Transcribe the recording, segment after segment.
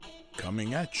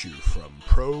Coming at you from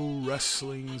pro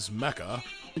wrestling's mecca,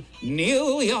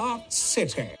 New York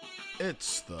City.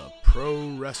 It's the Pro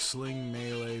Wrestling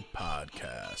Melee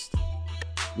Podcast.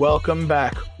 Welcome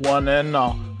back, one and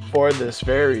all, for this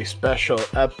very special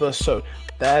episode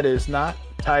that is not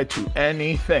tied to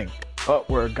anything, but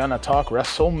we're gonna talk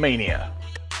WrestleMania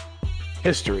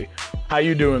history. How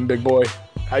you doing, big boy?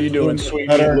 How you doing, sweet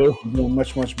Lou? I'm doing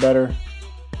much better.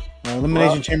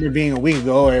 Elimination Chamber being a week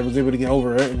ago, I was able to get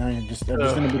over it, and I'm just in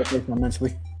a bit of place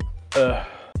mentally.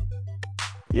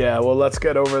 Yeah, well, let's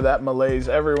get over that malaise.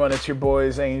 Everyone, it's your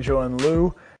boys, Angel and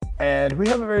Lou, and we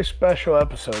have a very special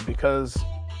episode because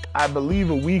I believe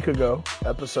a week ago,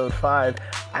 episode 5,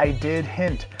 I did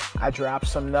hint, I dropped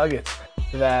some nuggets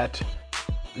that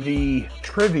the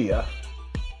trivia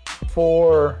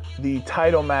for the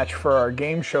title match for our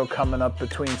game show coming up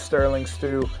between Sterling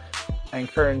Stu and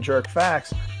Current Jerk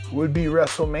Facts would be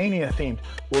WrestleMania themed.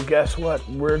 Well, guess what?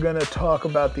 We're going to talk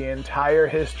about the entire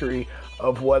history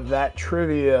of what that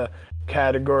trivia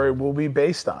category will be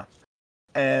based on.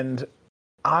 And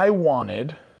I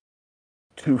wanted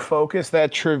to focus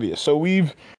that trivia. So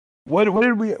what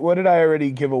did I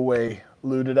already give away,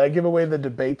 Lou? Did I give away the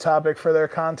debate topic for their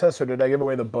contest, or did I give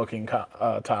away the booking topic?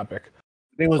 I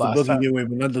think it was the booking giveaway,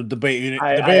 but not the debate.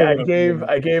 I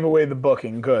gave away the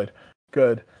booking. Good.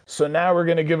 So now we're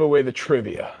going to give away the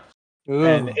trivia. Ooh.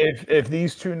 And if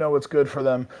these two know what's good for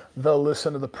them, they'll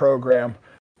listen to the program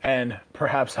and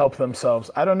perhaps help themselves.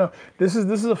 I don't know. This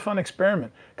is a fun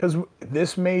experiment because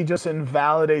this may just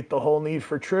invalidate the whole need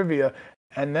for trivia,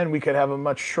 and then we could have a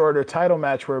much shorter title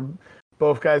match where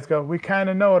both guys go, we kind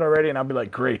of know it already, and I'll be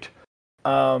like, great.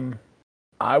 I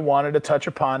wanted to touch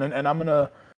upon it, and I'm going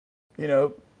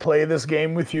to, play this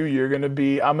game with you. I'm going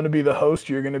to be the host.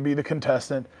 You're going to be the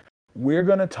contestant. We're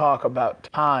going to talk about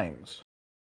times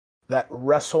that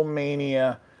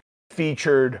WrestleMania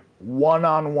featured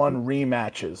one-on-one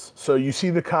rematches. So you see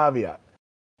the caveat.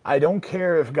 I don't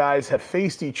care if guys have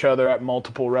faced each other at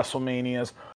multiple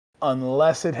WrestleManias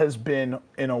unless it has been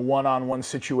in a one-on-one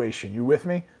situation. You with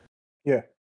me? Yeah.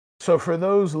 So for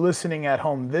those listening at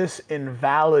home, this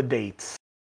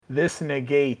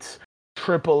negates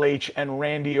Triple H and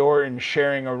Randy Orton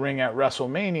sharing a ring at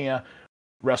WrestleMania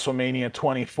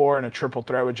 24 in a triple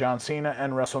threat with John Cena,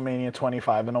 and WrestleMania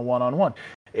 25 in a one-on-one.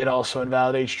 It also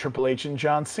invalidates Triple H and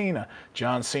John Cena,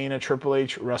 Triple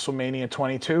H, WrestleMania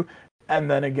 22, and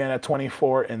then again at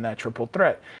 24 in that triple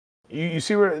threat. You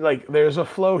see where, there's a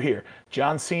flow here.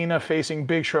 John Cena facing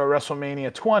Big Show at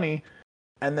WrestleMania 20,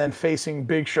 and then facing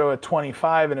Big Show at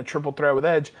 25 in a triple threat with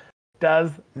Edge does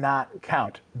not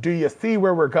count. Do you see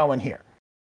where we're going here?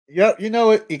 Yep, you know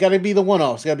it. You got to be the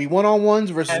one-offs. Got to be one-on-ones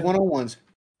versus one-on-ones.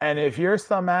 And if you're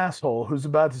some asshole who's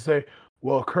about to say,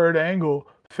 well, Kurt Angle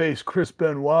faced Chris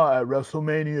Benoit at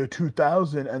WrestleMania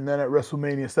 2000 and then at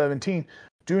WrestleMania 17,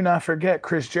 do not forget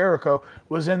Chris Jericho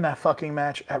was in that fucking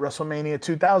match at WrestleMania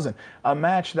 2000. A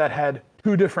match that had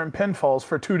 2 different pinfalls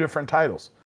for 2 different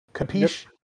titles. Capiche?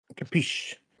 Yep.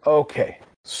 Capiche. Okay,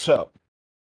 so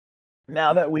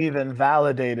now that we've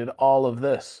invalidated all of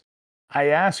this, I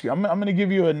ask you, I'm going to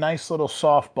give you a nice little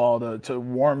softball to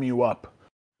warm you up.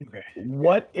 Okay.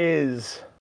 What is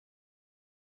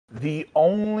the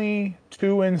only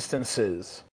 2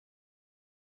 instances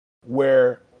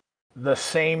where the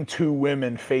same 2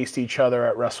 women faced each other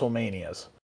at WrestleManias?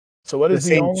 So what is the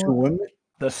same only 2 women?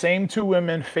 The same 2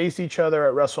 women faced each other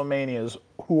at WrestleManias.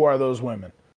 Who are those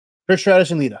women? Trish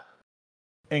Stratus and Lita.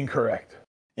 Incorrect.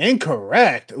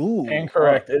 Ooh.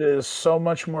 Incorrect. It is so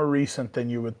much more recent than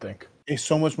you would think. It's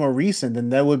so much more recent,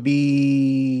 and that would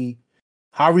be...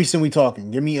 How recent we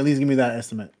talking? At least give me that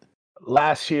estimate.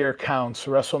 Last year counts.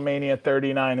 WrestleMania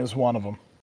 39 is one of them.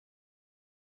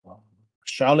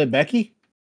 Charlotte Becky?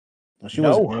 No, she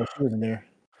wasn't there.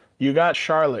 You got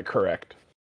Charlotte correct.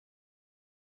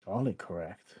 Charlotte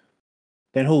correct.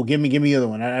 Then who? Give me the other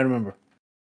one. I remember.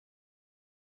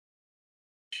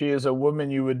 She is a woman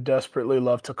you would desperately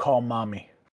love to call mommy.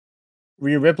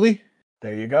 Rhea Ripley?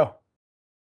 There you go.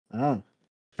 Oh.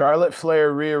 Charlotte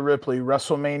Flair, Rhea Ripley,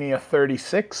 WrestleMania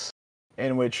 36,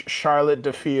 in which Charlotte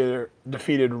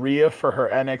defeated Rhea for her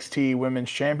NXT Women's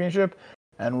Championship,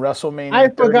 and WrestleMania 39. I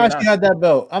forgot she had that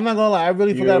belt. I'm not gonna lie, I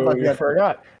really forgot about that. You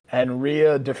forgot. And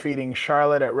Rhea defeating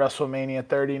Charlotte at WrestleMania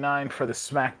 39 for the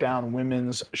SmackDown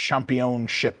Women's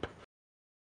Championship.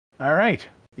 All right.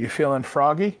 You feeling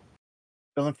froggy?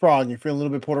 Feeling froggy. Feeling a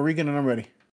little bit Puerto Rican, and I'm ready.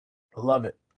 Love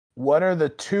it. What are the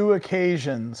 2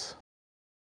 occasions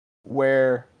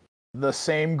where the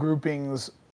same groupings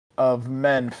of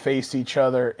men faced each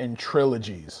other in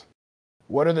trilogies?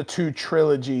 What are the 2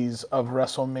 trilogies of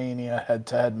WrestleMania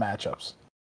head-to-head matchups?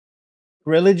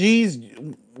 Trilogies.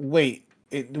 Wait,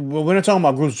 we're not talking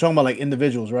about groups. We're talking about like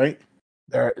individuals, right?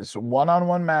 There is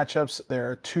one-on-one matchups. There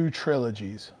are 2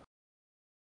 trilogies.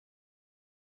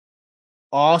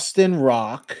 Austin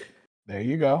Rock. There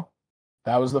you go.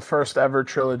 That was the first ever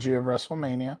trilogy of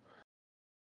WrestleMania.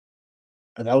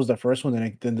 That was the first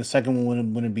one. Then the second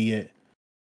one wouldn't be it.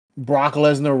 Brock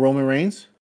Lesnar, Roman Reigns.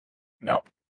 No.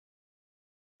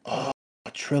 Oh,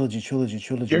 trilogy. You're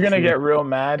going to get real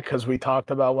mad because we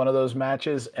talked about one of those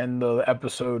matches in the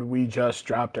episode we just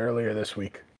dropped earlier this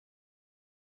week.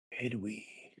 Did we?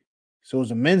 So it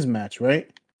was a men's match, right?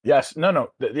 Yes.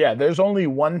 No. Yeah, there's only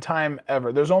one time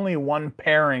ever. There's only one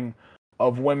pairing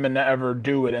of women to ever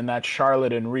do it, and that's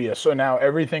Charlotte and Rhea. So now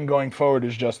everything going forward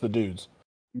is just the dudes.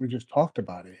 We just talked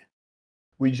about it.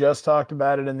 We just talked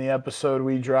about it in the episode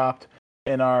we dropped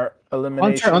in our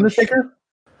elimination. Hunter Undertaker?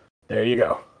 There you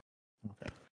go.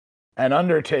 Okay. And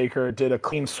Undertaker did a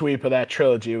clean sweep of that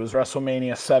trilogy. It was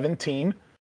WrestleMania 17,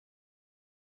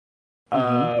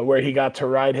 where he got to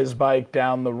ride his bike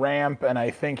down the ramp, and I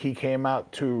think he came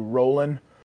out to Rollin'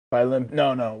 by Limp.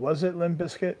 No, was it Limp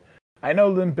Bizkit? I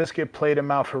know Limp Bizkit played him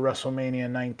out for WrestleMania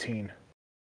 19,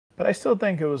 but I still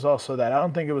think it was also that. I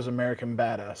don't think it was American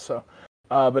Badass. So,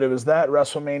 but it was that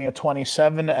WrestleMania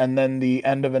 27, and then the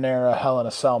end of an era Hell in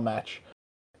a Cell match.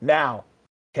 Now,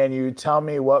 can you tell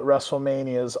me what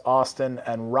WrestleManias Austin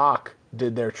and Rock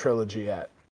did their trilogy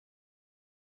at?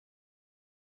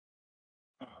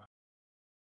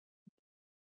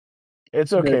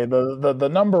 It's okay. The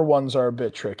number ones are a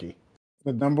bit tricky.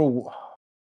 The number,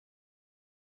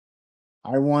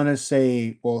 I want to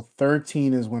say,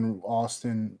 13 is when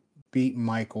Austin beat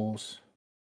Michaels.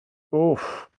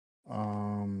 Oof.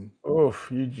 Um,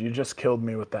 You just killed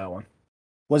me with that one.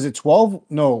 Was it 12?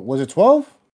 No, was it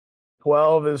 12?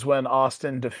 12 is when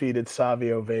Austin defeated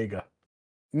Savio Vega.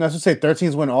 No, I was say 13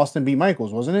 is when Austin beat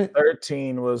Michaels, wasn't it?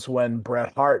 13 was when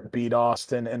Bret Hart beat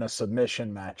Austin in a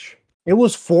submission match. It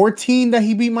was 14 that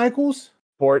he beat Michaels?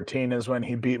 14 is when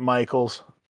he beat Michaels.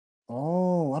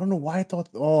 Oh, I don't know why I thought.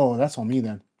 Oh, that's on me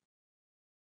then.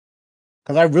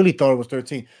 Because I really thought it was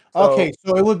 13. Okay,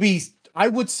 so it would be, I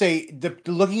would say,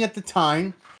 looking at the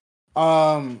time,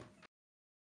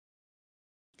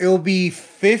 it will be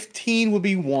 15 would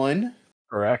be 1.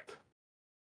 Correct.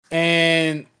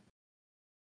 And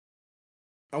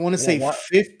I want to say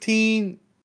 15.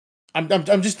 I'm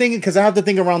just thinking because I have to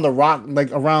think around the Rock,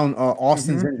 like around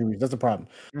Austin's injuries. That's the problem.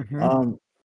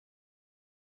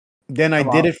 Then I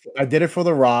did it for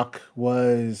the Rock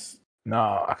was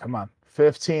no, come on,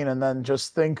 15, and then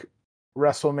just think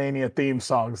WrestleMania theme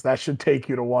songs. That should take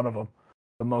you to one of them,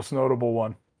 the most notable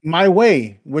one. My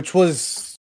Way, which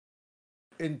was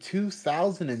in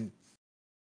 2001,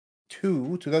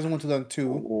 2002.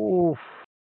 Ooh.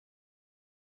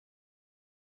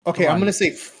 Okay, I'm gonna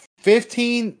say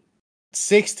 15,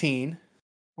 16.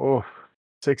 Oh,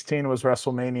 16 was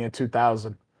WrestleMania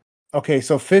 2000. Okay,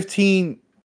 so 15,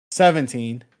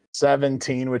 17.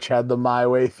 17, which had the My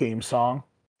Way theme song.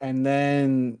 And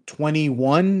then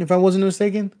 21, if I wasn't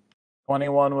mistaken.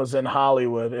 21 was in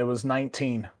Hollywood. It was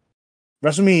 19.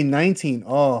 WrestleMania 19.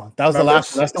 Oh, that was the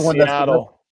last one. That's the one.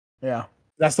 Seattle. Yeah.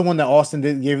 That's the one that Austin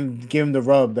did gave him the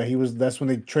rub that he was. That's when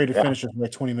they traded finishers for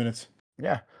like 20 minutes.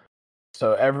 Yeah.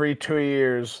 So every 2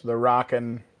 years, The Rock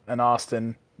and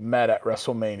Austin met at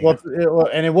WrestleMania.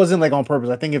 And it wasn't like on purpose.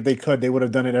 I think if they could, they would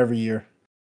have done it every year.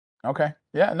 Okay.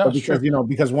 Yeah. No, because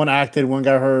because one acted, one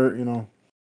got hurt.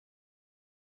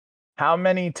 How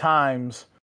many times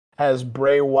has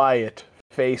Bray Wyatt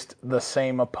faced the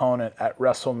same opponent at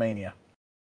WrestleMania?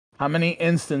 How many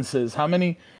instances? How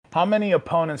many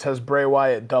opponents has Bray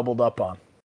Wyatt doubled up on?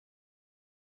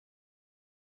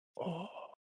 Oh.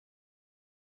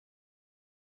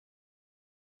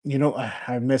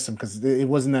 I miss him because it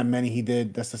wasn't that many he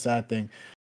did. That's the sad thing.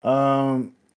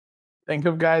 Think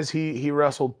of guys he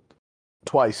wrestled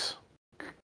twice.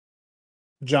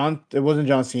 It wasn't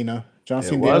John Cena. John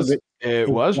Cena. It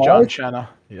was John Cena.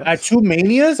 Yes. At 2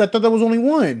 Manias? I thought that was only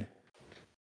one.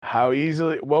 How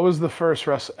easily? What was the first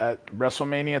at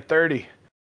WrestleMania 30?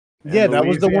 Yeah, that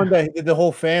was the one that did the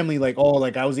whole family. Like,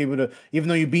 I was able to, even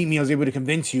though you beat me, I was able to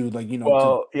convince you. Like,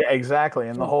 Well, yeah, exactly.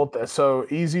 And the whole so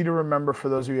easy to remember for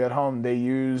those of you at home. They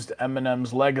used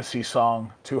Eminem's Legacy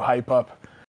song to hype up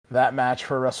that match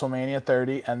for WrestleMania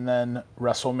 30, and then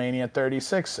WrestleMania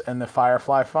 36 and the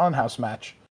Firefly Funhouse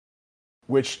match,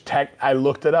 which I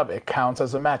looked it up. It counts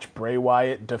as a match. Bray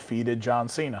Wyatt defeated John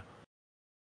Cena.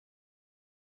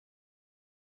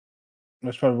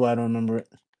 That's probably why I don't remember it.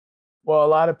 Well, a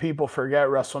lot of people forget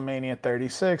WrestleMania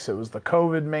 36. It was the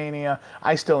COVID mania.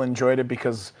 I still enjoyed it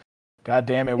because God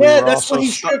damn it, we Yeah, were that's when also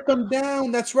he stuck. stripped him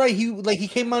down. That's right. He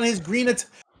came on his green.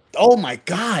 Oh my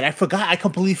god, I forgot. I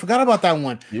completely forgot about that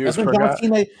one. You That's when John forgot.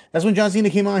 Cena. That's when John Cena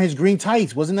came on his green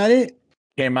tights. Wasn't that it?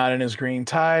 Came out in his green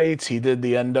tights. He did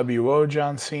the NWO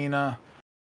John Cena.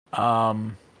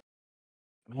 Man,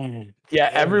 Yeah,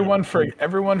 damn.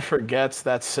 everyone forgets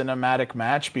that cinematic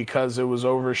match because it was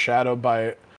overshadowed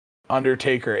by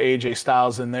Undertaker, AJ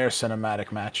Styles in their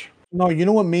cinematic match. No, you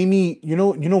know what made me. You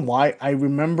know why? I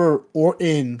remember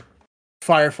Orton,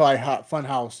 Firefly Hot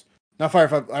Funhouse. Not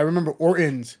Firefly. I remember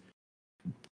Orton's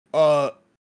uh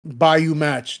Bayou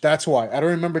match. That's why. I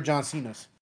don't remember John Cena's.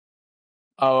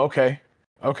 Oh, okay.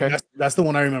 Okay. That's the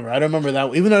one I remember. I don't remember that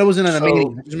one. Even though it wasn't in the So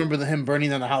meeting. I just remember him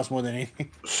burning down the house more than anything.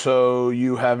 so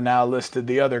you have now listed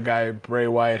the other guy Bray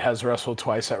Wyatt has wrestled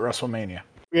twice at WrestleMania.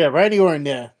 Yeah, Randy Orton.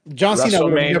 Yeah, John Cena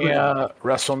would have never done.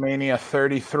 WrestleMania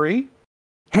 33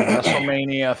 and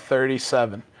WrestleMania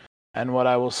 37. And what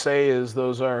I will say is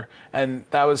and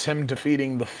that was him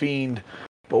defeating The Fiend.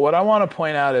 But what I want to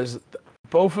point out is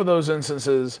both of those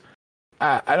instances,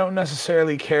 I don't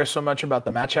necessarily care so much about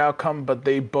the match outcome, but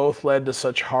they both led to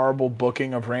such horrible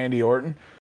booking of Randy Orton.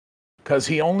 Because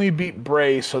he only beat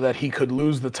Bray so that he could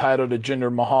lose the title to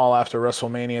Jinder Mahal after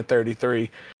WrestleMania 33.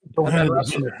 Don't And then handle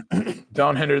the gender.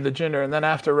 don't hinder the Jinder. And then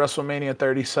after WrestleMania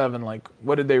 37, like,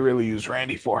 what did they really use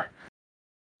Randy for?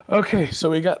 Okay, so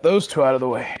we got those two out of the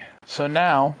way. So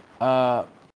now,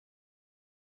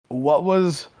 what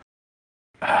was...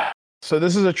 So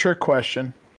this is a trick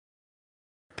question.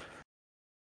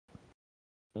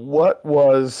 What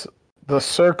was the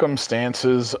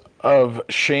circumstances of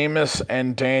Sheamus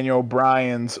and Daniel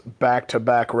Bryan's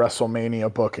back-to-back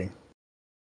WrestleMania booking?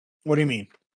 What do you mean?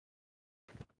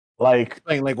 Like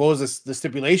Like what was the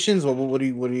stipulations? What do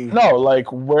you? no,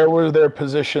 like where were their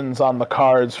positions on the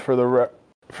cards for the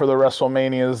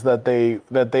WrestleManias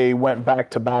that they went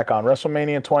back to back on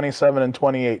WrestleMania 27 and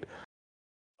 28?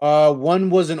 One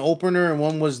was an opener and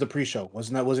one was the pre-show.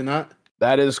 Wasn't that? Was it not?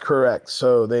 That is correct.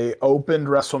 So they opened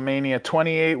WrestleMania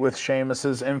 28 with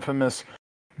Sheamus's infamous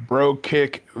Brogue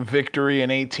Kick victory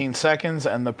in 18 seconds,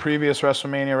 and the previous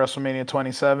WrestleMania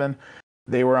 27,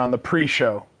 they were on the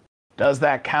pre-show. Does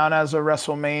that count as a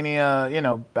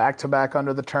WrestleMania, back to back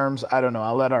under the terms? I don't know.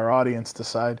 I'll let our audience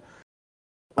decide.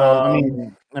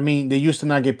 Well, I mean, they used to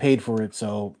not get paid for it,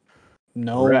 so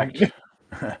no. Correct.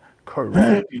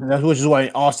 Correct. That's which is why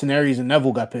Austin Aries and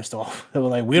Neville got pissed off. They were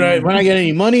like, we're not getting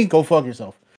any money. Go fuck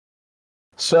yourself.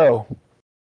 So,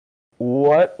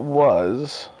 what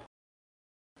was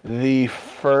the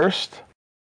first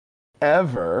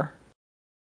ever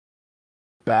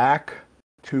back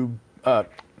to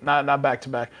not back to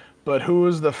back, but who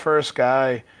was the first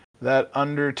guy that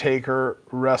Undertaker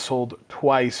wrestled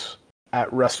twice at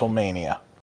WrestleMania?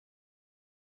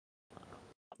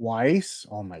 Twice?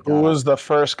 Oh my god. Who was the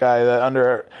first guy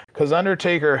that because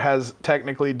Undertaker has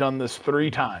technically done this 3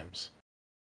 times.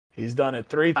 He's done it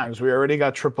 3 times. We already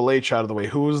got Triple H out of the way.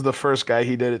 Who was the first guy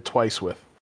he did it twice with?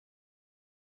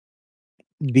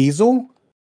 Diesel?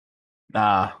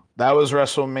 Nah, that was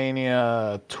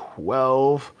WrestleMania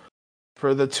 12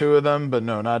 for the two of them, but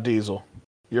no, not Diesel.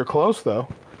 You're close though.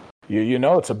 You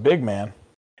know it's a big man.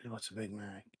 I know it's a big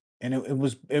man.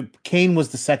 And Kane was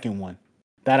the second one.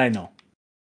 That I know.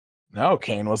 No,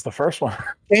 Kane was the first one.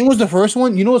 Kane was the first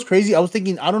one. You know what's crazy? I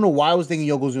don't know why I was thinking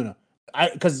Yokozuna.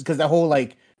 Because that whole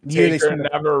like year Taker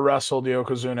never wrestled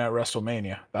Yokozuna at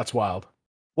WrestleMania. That's wild.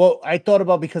 Well, I thought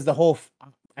about because the whole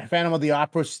Phantom of the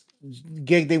Opera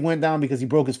gig they went down because he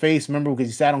broke his face. Remember because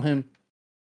he sat on him.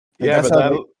 Like, yeah,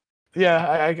 but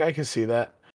I can see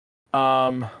that.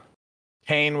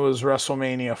 Kane was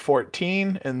WrestleMania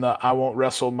 14 in the I Won't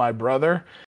Wrestle My Brother,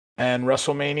 and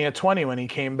WrestleMania 20 when he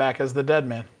came back as the Dead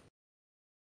Man.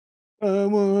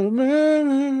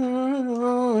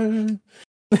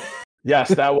 Yes,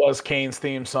 that was Kane's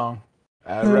theme song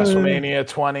at WrestleMania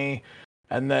 20.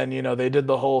 And then, they did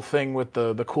the whole thing with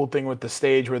the cool thing with the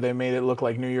stage where they made it look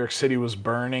like New York City was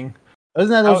burning.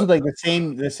 Wasn't that also like the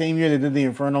same year they did the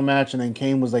Inferno match and then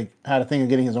Kane was like had a thing of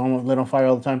getting his arm lit on fire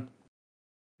all the time?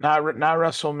 Not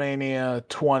WrestleMania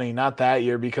 20, not that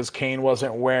year because Kane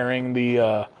wasn't wearing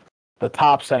the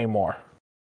tops anymore.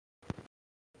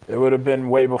 It would have been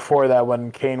way before that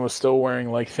when Kane was still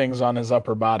wearing like things on his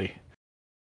upper body.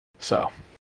 So,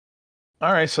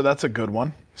 all right, so that's a good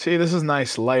one. See, this is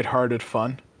nice, lighthearted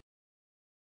fun.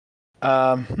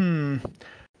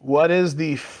 What is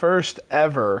the first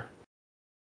ever?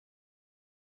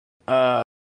 Who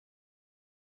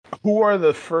are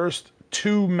the first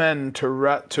 2 men to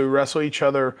wrestle each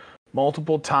other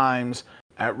multiple times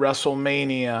at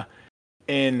WrestleMania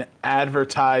in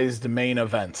advertised main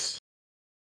events?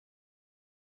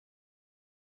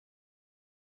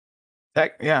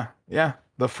 Yeah.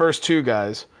 The first two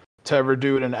guys to ever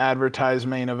do it in advertised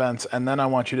main events, and then I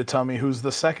want you to tell me who's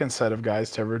the second set of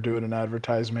guys to ever do it in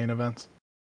advertised main events.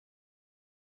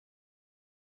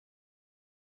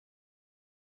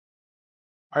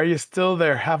 Are you still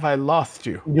there? Have I lost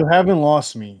you? You haven't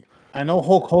lost me. I know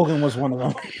Hulk Hogan was one of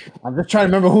them. I'm just trying to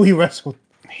remember who he wrestled.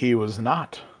 He was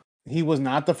not. He was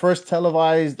not the first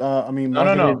televised.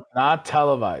 No, not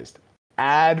televised.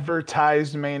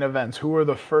 Advertised main events. Who were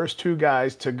the first two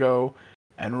guys to go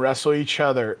and wrestle each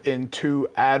other in two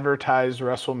advertised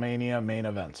WrestleMania main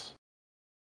events?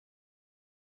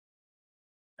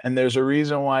 And there's a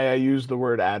reason why I use the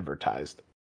word advertised.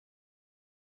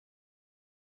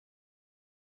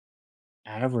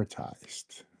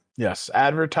 Advertised. Yes,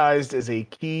 advertised is a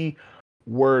key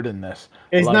word in this.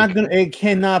 It's not gonna. It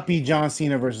cannot be John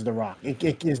Cena versus The Rock.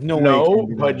 It is no way. No,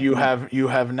 but you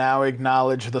have now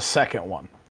acknowledged the second one.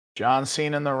 John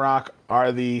Cena and The Rock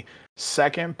are the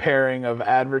second pairing of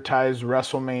advertised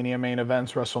WrestleMania main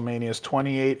events. WrestleManias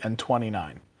 28 and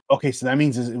 29. Okay, so that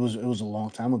means it was a long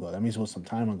time ago. That means it was some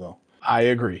time ago. I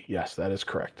agree. Yes, that is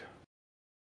correct.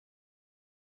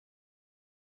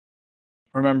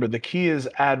 Remember, the key is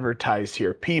advertised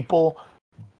here. People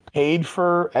paid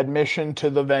for admission to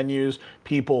the venues.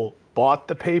 People bought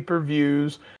the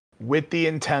pay-per-views with the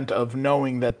intent of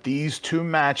knowing that these two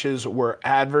matches were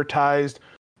advertised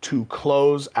to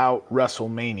close out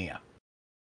WrestleMania.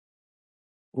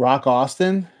 Rock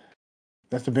Austin?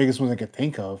 That's the biggest one I could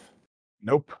think of.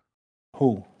 Nope.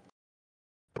 Who?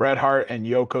 Bret Hart and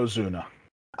Yokozuna.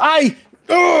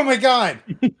 Oh my God.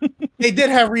 They did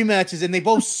have rematches and they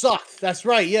both sucked. That's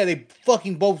right. Yeah, they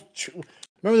fucking both.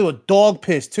 Remember, they were dog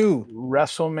pissed too.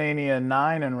 WrestleMania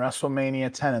 9 and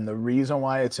WrestleMania 10. And the reason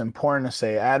why it's important to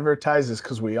say advertise is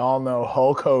because we all know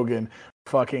Hulk Hogan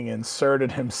fucking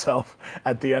inserted himself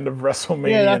at the end of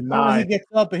WrestleMania 9. He gets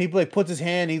up and he like puts his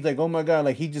hand. He's like, "Oh my God!"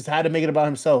 Like he just had to make it about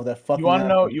himself. That fucking. You want to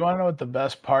know? You want to know what the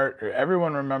best part?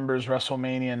 Everyone remembers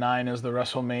WrestleMania 9 as the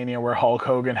WrestleMania where Hulk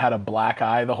Hogan had a black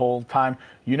eye the whole time.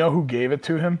 You know who gave it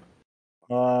to him?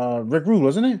 Rick Rude,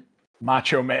 wasn't it?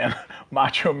 Macho Man.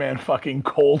 Macho Man fucking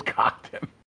cold cocked him.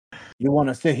 You want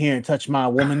to sit here and touch my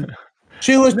woman?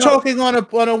 She was choking on a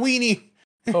weenie.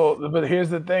 Oh, but here's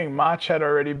the thing. Mach had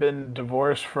already been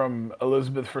divorced from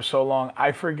Elizabeth for so long.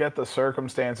 I forget the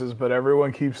circumstances, but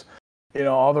everyone keeps,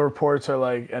 all the reports are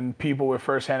like, and people with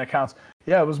firsthand accounts,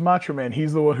 yeah, it was Macho Man.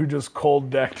 He's the one who just cold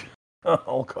decked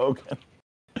Hulk Hogan.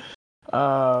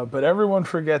 But everyone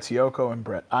forgets Yoko and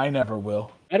Bret. I never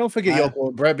will. I don't forget Yoko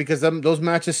and Bret because those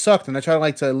matches sucked, and I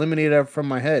try to eliminate it from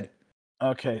my head.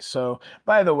 Okay, so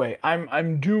by the way,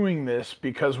 I'm doing this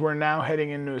because we're now heading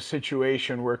into a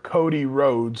situation where Cody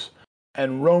Rhodes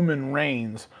and Roman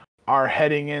Reigns are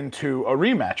heading into a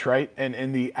rematch, right? And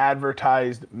in the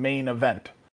advertised main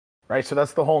event, right? So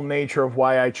that's the whole nature of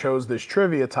why I chose this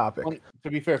trivia topic. To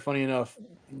be fair, funny enough,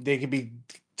 they could be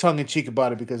tongue-in-cheek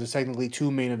about it because there's technically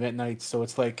two main event nights, so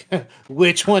it's like,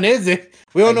 which one is it?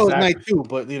 We all know it's night two,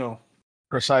 but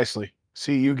Precisely.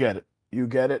 See, you get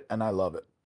it, and I love it.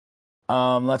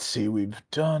 Let's see. We've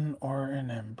done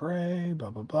Orton and Bray, blah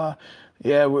blah blah.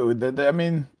 Yeah, I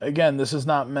mean, again, this is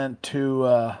not meant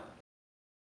to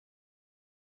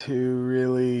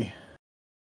really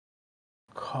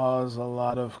cause a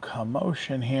lot of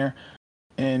commotion here.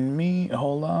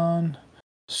 Hold on.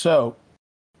 So,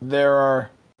 there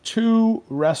are two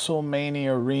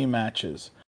WrestleMania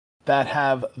rematches that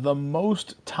have the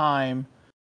most time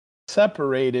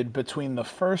separated between the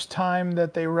first time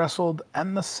that they wrestled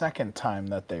and the second time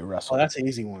that they wrestled. Oh, that's an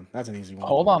easy one.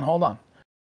 Hold on.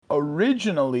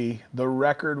 Originally, the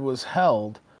record was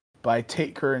held by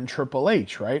Taker and Triple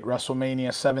H, right?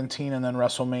 WrestleMania 17 and then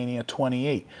WrestleMania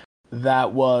 28.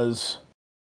 That was,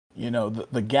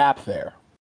 the gap there.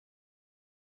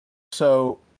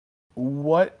 So,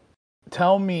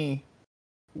 tell me,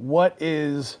 what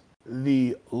is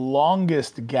the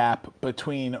longest gap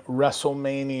between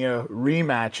WrestleMania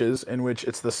rematches in which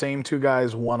it's the same two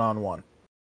guys one-on-one?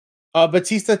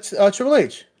 Batista, Triple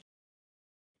H.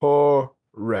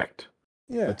 Correct.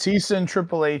 Yeah. Batista and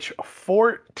Triple H,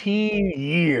 14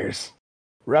 years.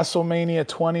 WrestleMania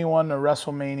 21 to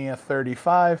WrestleMania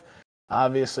 35.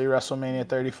 Obviously, WrestleMania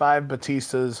 35,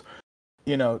 Batista's,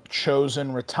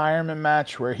 chosen retirement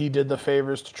match where he did the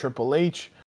favors to Triple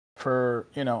H for,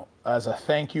 as a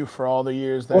thank you for all the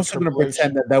years that also going to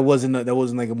pretend that wasn't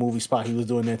like a movie spot he was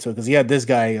doing that too, because he had this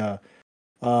guy,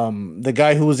 the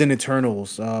guy who was in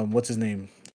Eternals, what's his name?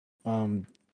 Kumail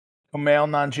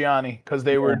Nanjiani, because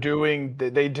they were doing,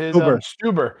 they did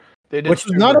Stuber. They did Which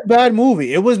was not a bad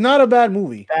movie. It was not a bad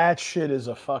movie. That shit is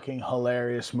a fucking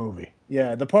hilarious movie.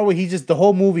 Yeah, the part where the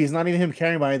whole movie is not even him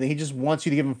caring about anything. He just wants you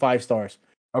to give him 5 stars.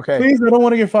 Okay. Please, I don't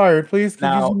want to get fired. Please, could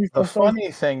you Now, give me the 5 stars?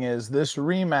 funny thing is, this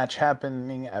rematch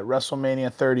happening at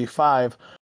WrestleMania 35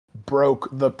 broke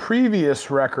the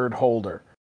previous record holder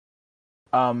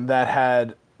that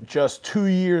had just 2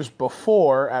 years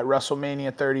before at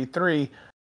WrestleMania 33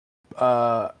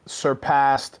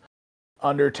 surpassed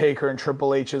Undertaker and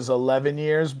Triple H's 11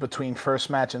 years between first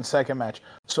match and second match.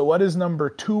 So what is number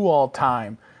 2 all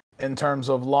time in terms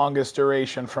of longest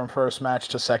duration from first match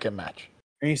to second match?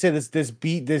 And you said this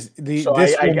So one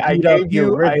I beat out gave the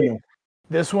you original.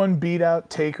 this one beat out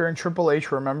Taker and Triple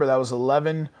H. Remember, that was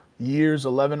 11 years,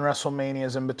 11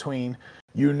 WrestleManias in between.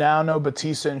 You now know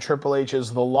Batista and Triple H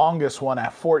is the longest one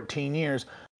at 14 years.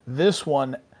 This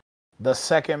one, the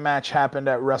second match happened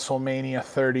at WrestleMania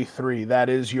 33. That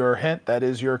is your hint. That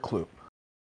is your clue.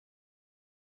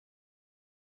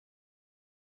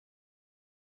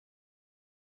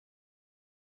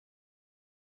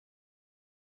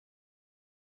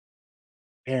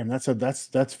 Damn, that's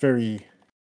very.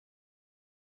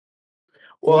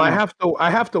 Well, Wow. I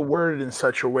have to word it in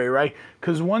such a way, right?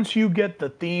 Because once you get the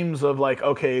themes of like,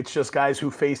 okay, it's just guys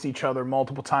who face each other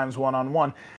multiple times one on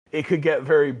one, it could get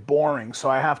very boring. So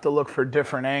I have to look for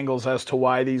different angles as to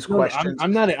why these No, questions.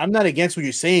 I'm not against what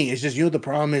you're saying. It's just the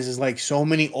problem is like so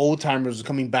many old timers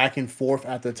coming back and forth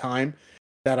at the time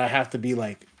that I have to be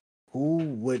like, who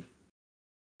would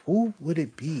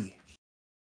it be?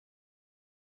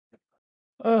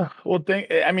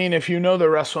 I mean, if you know the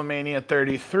WrestleMania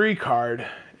 33 card,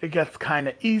 it gets kind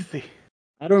of easy.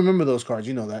 I don't remember those cards.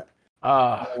 You know that.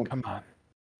 Come on.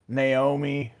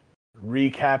 Naomi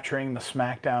recapturing the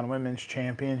SmackDown Women's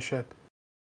Championship.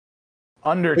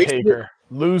 Undertaker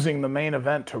losing the main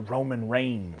event to Roman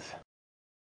Reigns.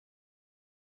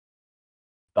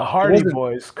 The Hardy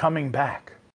Boys coming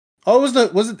back. Oh, was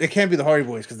it? It can't be the Hardy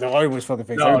Boys because the Hardy Boys fucking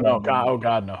face everybody. No, God, oh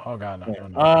God, no, oh God, no, Yeah.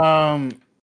 no.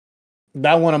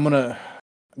 That one I'm gonna.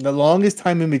 The longest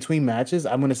time in between matches,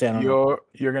 I'm gonna say I don't know.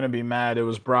 You're gonna be mad. It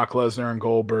was Brock Lesnar and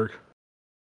Goldberg.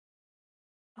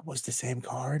 That was the same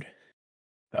card.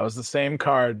 That was the same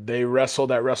card. They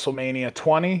wrestled at WrestleMania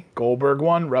 20. Goldberg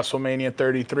won. WrestleMania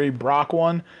 33. Brock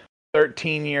won.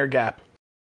 13-year gap.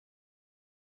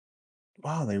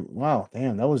 Wow,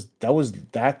 damn, that was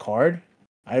that card.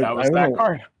 That was I don't that know.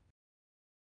 card.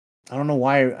 I don't know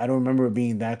why I don't remember it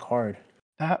being that card.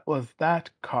 That was that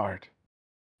card.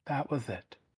 That was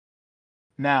it.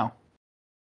 Now,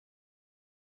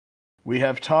 we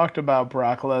have talked about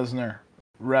Brock Lesnar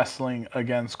wrestling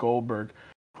against Goldberg.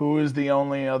 Who is the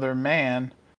only other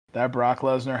man that Brock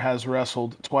Lesnar has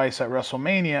wrestled twice at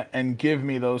WrestleMania? And give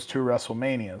me those 2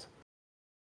 WrestleManias.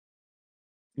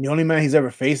 The only man he's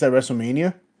ever faced at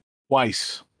WrestleMania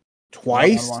Twice.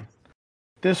 twice. One-on-one.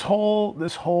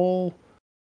 This whole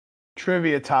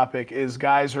trivia topic is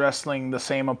guys wrestling the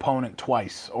same opponent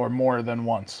twice or more than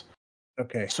once.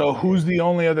 Okay. So who's the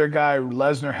only other guy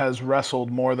Lesnar has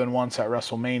wrestled more than once at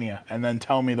WrestleMania? And then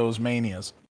tell me those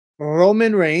manias.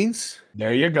 Roman Reigns.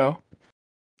 There you go.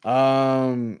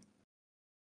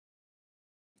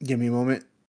 Give me a moment.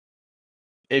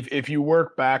 If you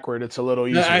work backward, it's a little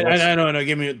No, easier. I know. No,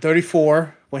 give me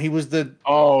 34 when he was the.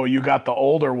 Oh, you got the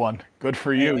older one. Good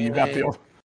for you. You got the.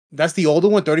 That's the older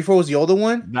one. 34 was the older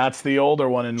one. That's the older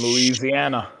one in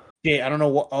Louisiana. Yeah, I don't know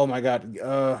what. Oh my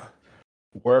god.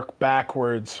 Work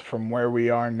backwards from where we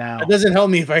are now. That doesn't help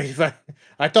me if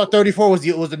I thought 34 was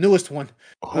the newest one.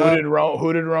 Who did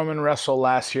Roman wrestle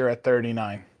last year at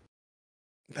 39?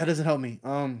 That doesn't help me.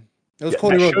 It was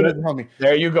Cody Rhodes. That doesn't help me.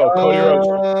 There you go. Cody Rhodes.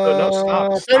 No,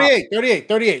 stop. 38.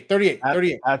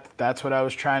 That's what I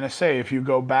was trying to say. If you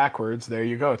go backwards, there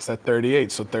you go. It's at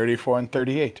 38. So 34 and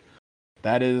 38.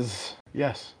 That is,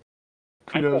 yes.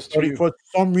 Kudos to you. For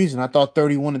some reason, I thought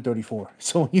 31 and 34.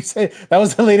 So when you said that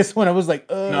was the latest one, I was like,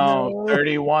 no,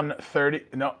 31, 30.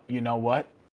 No, you know what?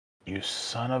 You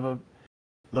son of a.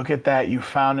 Look at that. You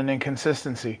found an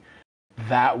inconsistency.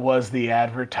 That was the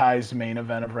advertised main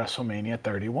event of WrestleMania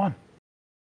 31.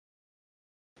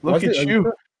 Look at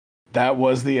you. That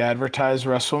was the advertised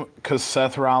because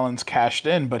Seth Rollins cashed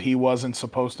in, but he wasn't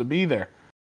supposed to be there.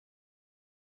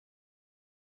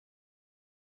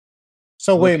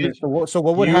 So wait a minute. So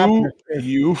what would happen if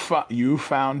you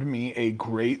found me a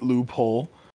great loophole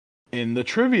in the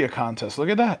trivia contest? Look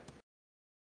at that.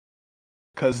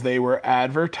 Because they were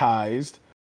advertised.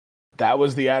 That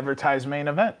was the advertised main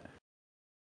event.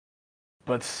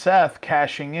 But Seth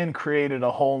cashing in created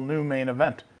a whole new main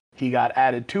event. He got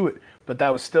added to it. But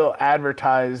that was still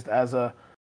advertised as a...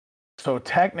 So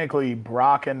technically,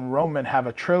 Brock and Roman have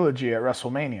a trilogy at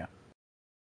WrestleMania.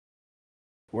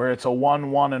 Where it's a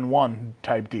 1-1-1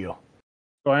 type deal.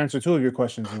 So I answer 2 of your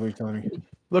questions. Is what you're telling me.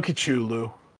 Look at you,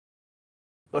 Lou.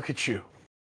 Look at you.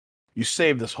 You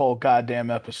saved this whole goddamn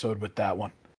episode with that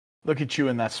one. Look at you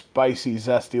in that spicy,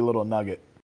 zesty little nugget.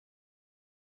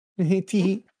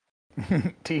 Tee.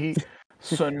 Tee.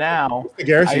 So now, Mr.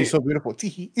 Garrison, you're so beautiful.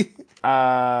 Tee.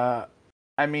 I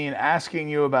mean, asking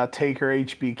you about Taker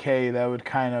HBK,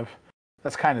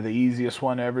 that's kind of the easiest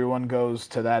one. Everyone goes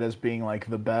to that as being like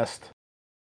the best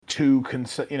two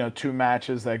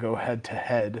matches that go head to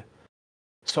head.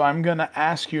 So I'm gonna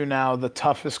ask you now the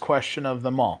toughest question of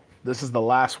them all. This is the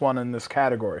last one in this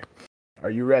category. Are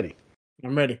you ready?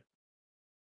 I'm ready.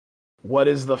 What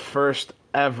is the first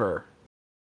ever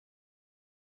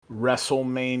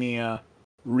WrestleMania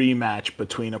rematch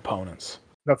between opponents?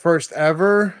 The first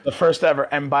ever. The first ever.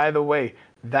 And by the way,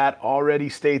 that already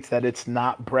states that it's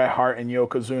not Bret Hart and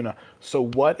Yokozuna. So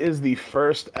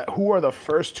who are the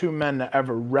first two men to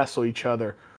ever wrestle each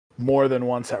other more than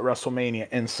once at WrestleMania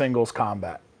in singles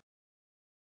combat?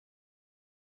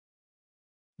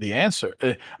 The answer,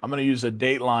 I'm going to use a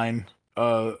Dateline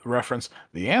reference.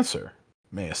 The answer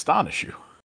may astonish you.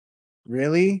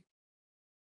 Really?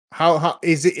 How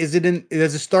is it?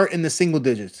 Does it start in the single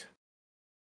digits?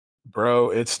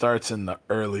 Bro, it starts in the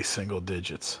early single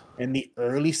digits. In the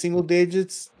early single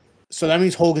digits? So that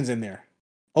means Hogan's in there.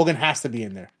 Hogan has to be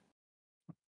in there.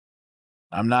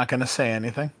 I'm not going to say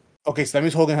anything. Okay, so that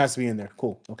means Hogan has to be in there.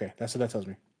 Cool. Okay, that's what that tells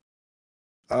me.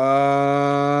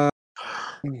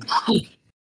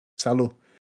 Salud.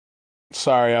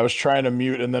 Sorry, I was trying to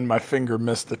mute and then my finger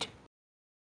missed it.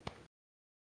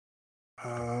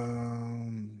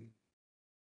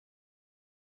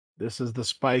 This is the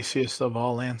spiciest of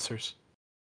all answers.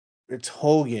 It's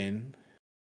Hogan.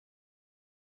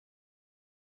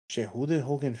 Shit, who did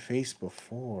Hogan face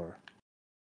before?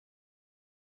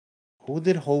 Who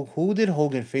did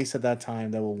Hogan face at that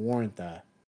time that will warrant that?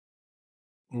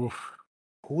 Oof.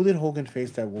 Who did Hogan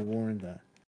face that will warrant that?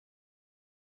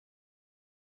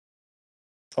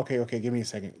 Okay, give me a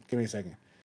second.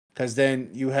 Because then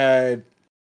you had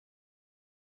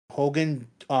Hogan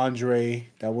Andre.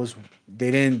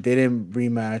 They didn't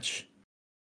rematch.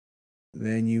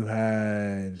 Then you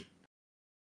had,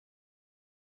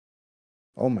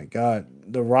 oh my God,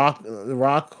 the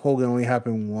Rock Hogan only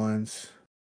happened once.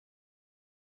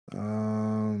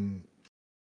 Damn,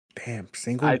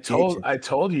 single digits. I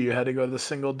told you had to go to the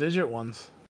single digit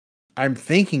ones. I'm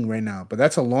thinking right now, but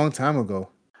that's a long time ago.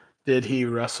 Did he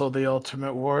wrestle the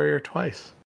Ultimate Warrior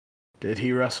twice? Did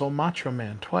he wrestle Macho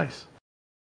Man twice?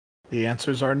 The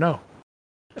answers are no.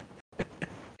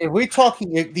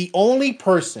 If the only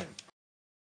person,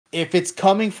 if it's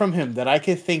coming from him that I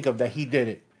can think of that he did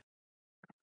it,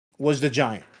 was the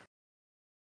Giant.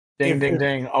 Ding, ding,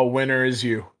 ding. A winner is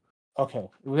you. Okay.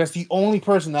 That's the only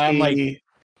person that I'm like.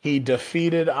 He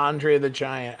defeated Andre the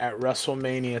Giant at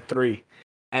WrestleMania 3.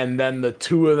 And then the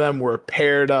two of them were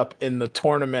paired up in the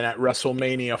tournament at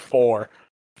WrestleMania 4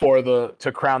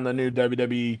 to crown the new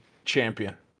WWE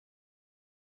champion.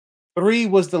 3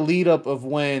 was the lead up of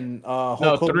when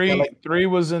Hulk Hogan. Three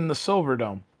was in the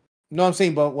Silverdome. No, I'm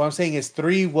saying, but what I'm saying is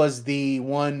 3 was the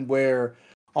one where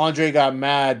Andre got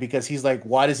mad because he's like,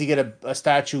 why does he get a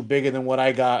statue bigger than what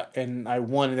I got and I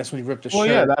won? And that's when he ripped the shirt. Well,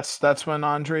 yeah, that's when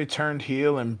Andre turned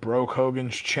heel and broke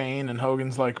Hogan's chain, and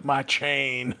Hogan's like, my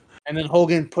chain. And then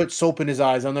Hogan put soap in his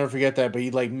eyes. I'll never forget that, but he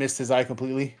like missed his eye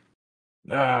completely.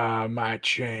 My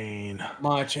chain.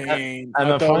 My chain.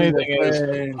 And the funny thing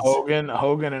is, Hogan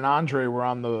and Andre were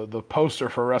on the poster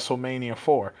for WrestleMania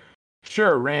 4.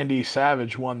 Sure, Randy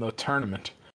Savage won the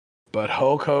tournament, but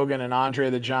Hulk Hogan and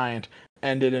Andre the Giant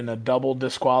ended in a double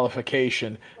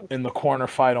disqualification in the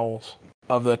quarterfinals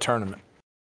of the tournament.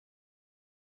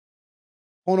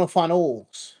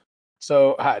 Quarterfinals.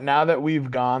 So now that we've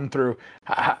gone through,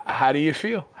 how do you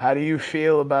feel? How do you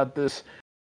feel about this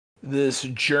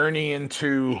journey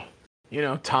into,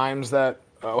 times that?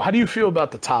 How do you feel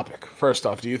about the topic? First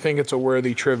off, do you think it's a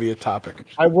worthy trivia topic?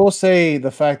 I will say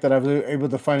the fact that I was able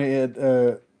to find it,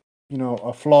 a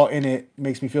flaw in it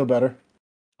makes me feel better.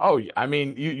 Oh, I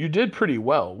mean, you did pretty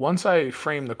well. Once I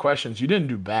framed the questions, you didn't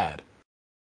do bad.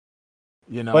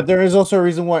 But there is also a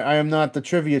reason why I am not the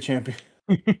trivia champion.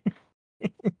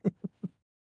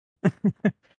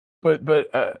 but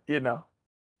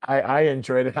I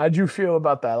enjoyed it. How'd you feel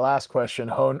about that last question,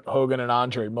 Hogan and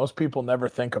Andre? Most people never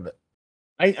think of it.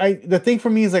 The thing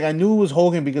for me is like I knew it was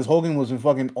Hogan because Hogan was in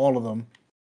fucking all of them,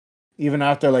 even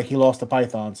after like he lost the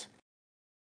Pythons.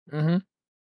 Mm-hmm.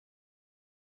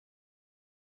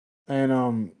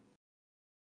 And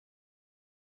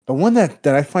the one that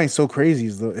I find so crazy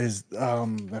is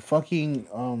the fucking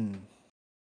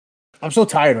I'm so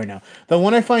tired right now. The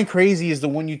one I find crazy is the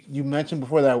one you mentioned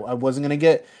before that I wasn't gonna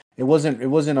get. It wasn't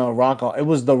a Rock. It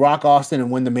was the Rock Austin and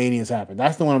when the Manias happened.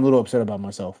 That's the one I'm a little upset about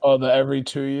myself. Oh, the every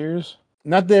 2 years?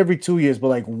 Not the every 2 years, but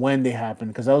like when they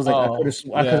happened. Because I was like,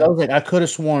 I could have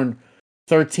sworn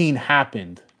 13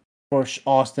 happened for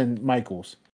Austin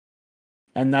Michaels,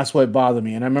 and that's what bothered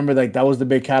me. And I remember like that was the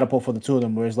big catapult for the two of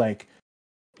them, where it's like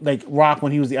Rock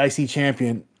when he was the IC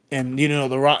champion. And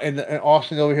the Rock and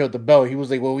Austin over here with the belt. He was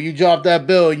like, "Well, when you drop that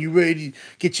belt and you ready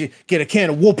to get a can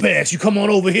of whoop ass, you come on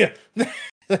over here."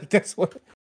 Like that's what.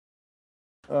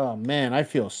 Oh man, I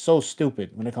feel so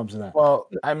stupid when it comes to that. Well,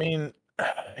 I mean,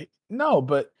 no,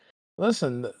 but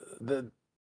listen,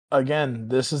 again,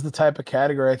 this is the type of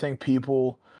category I think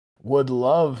people would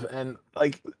love, and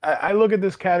like I look at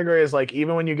this category as like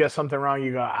even when you get something wrong,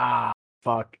 you go,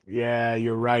 fuck, yeah,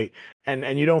 you're right,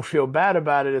 and you don't feel bad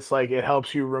about it. It's like it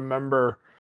helps you remember,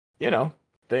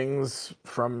 things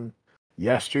from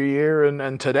yesteryear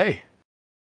and today.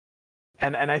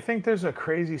 And I think there's a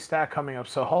crazy stat coming up.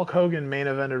 So Hulk Hogan main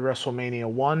evented WrestleMania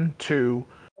 1, 2,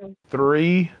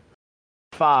 3,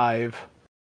 5,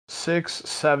 6,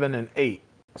 7, and 8.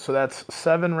 So that's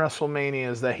 7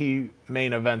 WrestleManias that he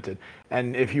main evented.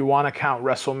 And if you want to count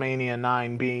WrestleMania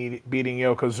 9 beating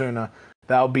Yokozuna,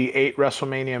 that'll be 8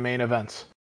 WrestleMania main events.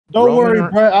 Don't worry,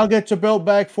 Brett. I'll get your belt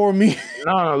back for me.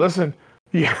 No, listen.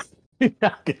 Yeah,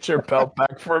 get your belt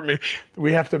back for me.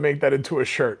 We have to make that into a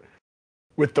shirt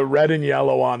with the red and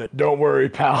yellow on it. Don't worry,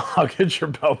 pal. I'll get your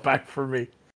belt back for me.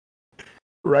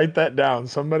 Write that down.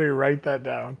 Somebody write that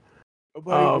down.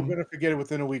 We're gonna forget it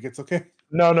within a week. It's okay.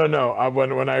 No.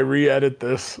 When I re-edit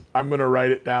this, I'm gonna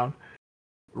write it down.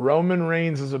 Roman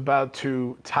Reigns is about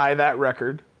to tie that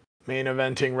record, main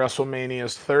eventing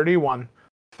WrestleManias 31,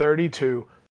 32,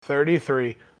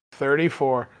 33,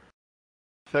 34,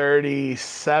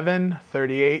 37,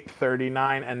 38,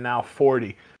 39, and now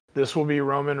 40. This will be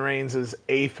Roman Reigns'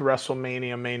 8th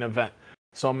WrestleMania main event.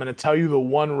 So I'm going to tell you the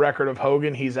one record of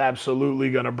Hogan he's absolutely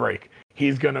going to break.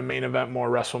 He's going to main event more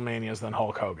WrestleManias than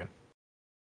Hulk Hogan.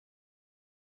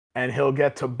 And he'll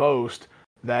get to boast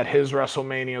that his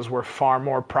WrestleManias were far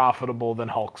more profitable than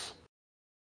Hulk's.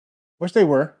 Which they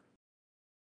were.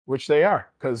 Which they are,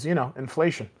 because,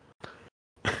 inflation.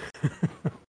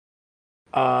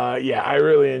 Yeah, I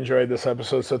really enjoyed this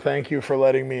episode, so thank you for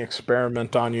letting me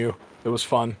experiment on you. It was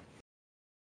fun.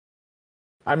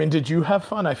 I mean, did you have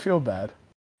fun? I feel bad.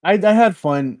 I had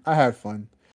fun.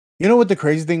 You know what the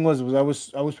crazy thing was I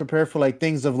was prepared for like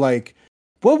things of like,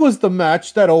 what was the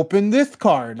match that opened this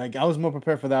card? Like I was more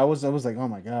prepared for that. I was like, oh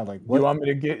my god, like what? You want me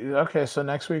to get okay? So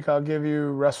next week I'll give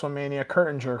you WrestleMania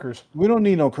curtain jerkers. We don't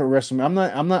need no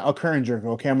WrestleMania. I'm not a curtain jerker.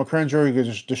 Okay, I'm a curtain jerker to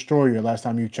just destroy you. Last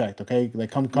time you checked, okay?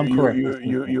 Like come correct.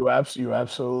 You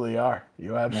absolutely are.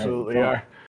 You absolutely are.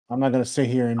 I'm not gonna sit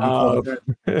here and be called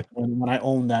when I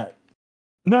own that.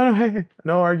 No, hey,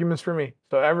 no arguments for me.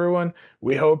 So everyone,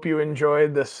 we hope you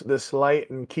enjoyed this light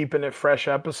and keeping it fresh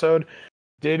episode.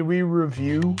 Did we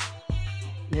review,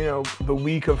 the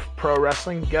week of pro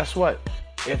wrestling? Guess what?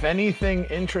 If anything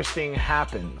interesting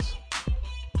happens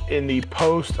in the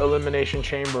post-Elimination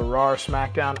Chamber Raw or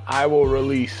SmackDown, I will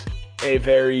release a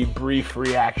very brief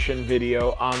reaction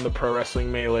video on the Pro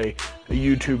Wrestling Melee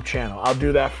YouTube channel. I'll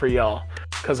do that for y'all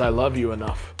because I love you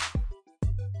enough.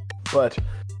 But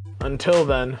until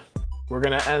then, we're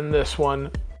going to end this one.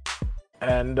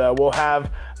 And we'll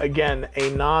have, again, a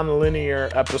non-linear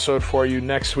episode for you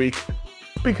next week.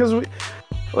 Because,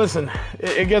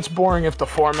 it gets boring if the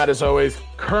format is always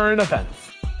current events.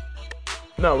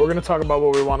 No, we're going to talk about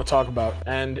what we want to talk about.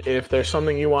 And if there's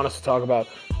something you want us to talk about,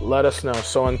 let us know.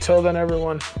 So until then,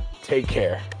 everyone, take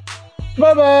care.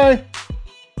 Bye-bye.